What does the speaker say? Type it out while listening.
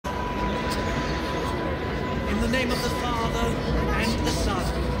name of the Father, and the Son,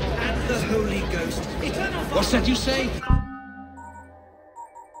 and the Holy Ghost. Eternal Father. What's that you say?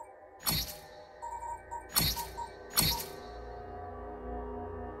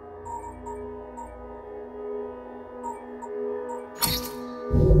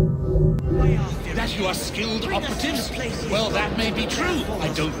 That you are skilled operatives? Well, that may be true.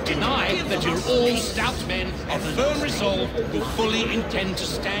 I don't deny that you're all stout men of firm resolve who fully intend to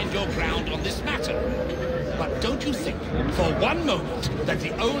stand your ground on this matter. But don't you think, for one moment, that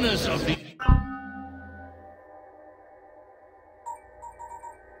the owners of the...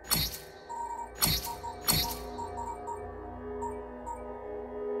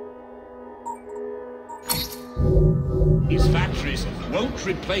 These factories won't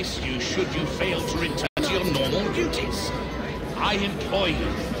replace you should you fail to return to your normal duties. I implore you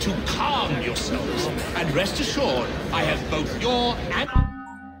to calm yourselves, and rest assured I have both your and...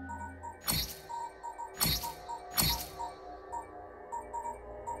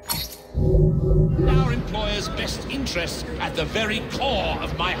 our employer's best interests at the very core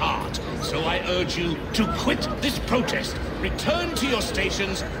of my heart. So I urge you to quit this protest, return to your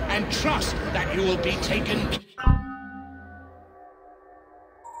stations, and trust that you will be taken...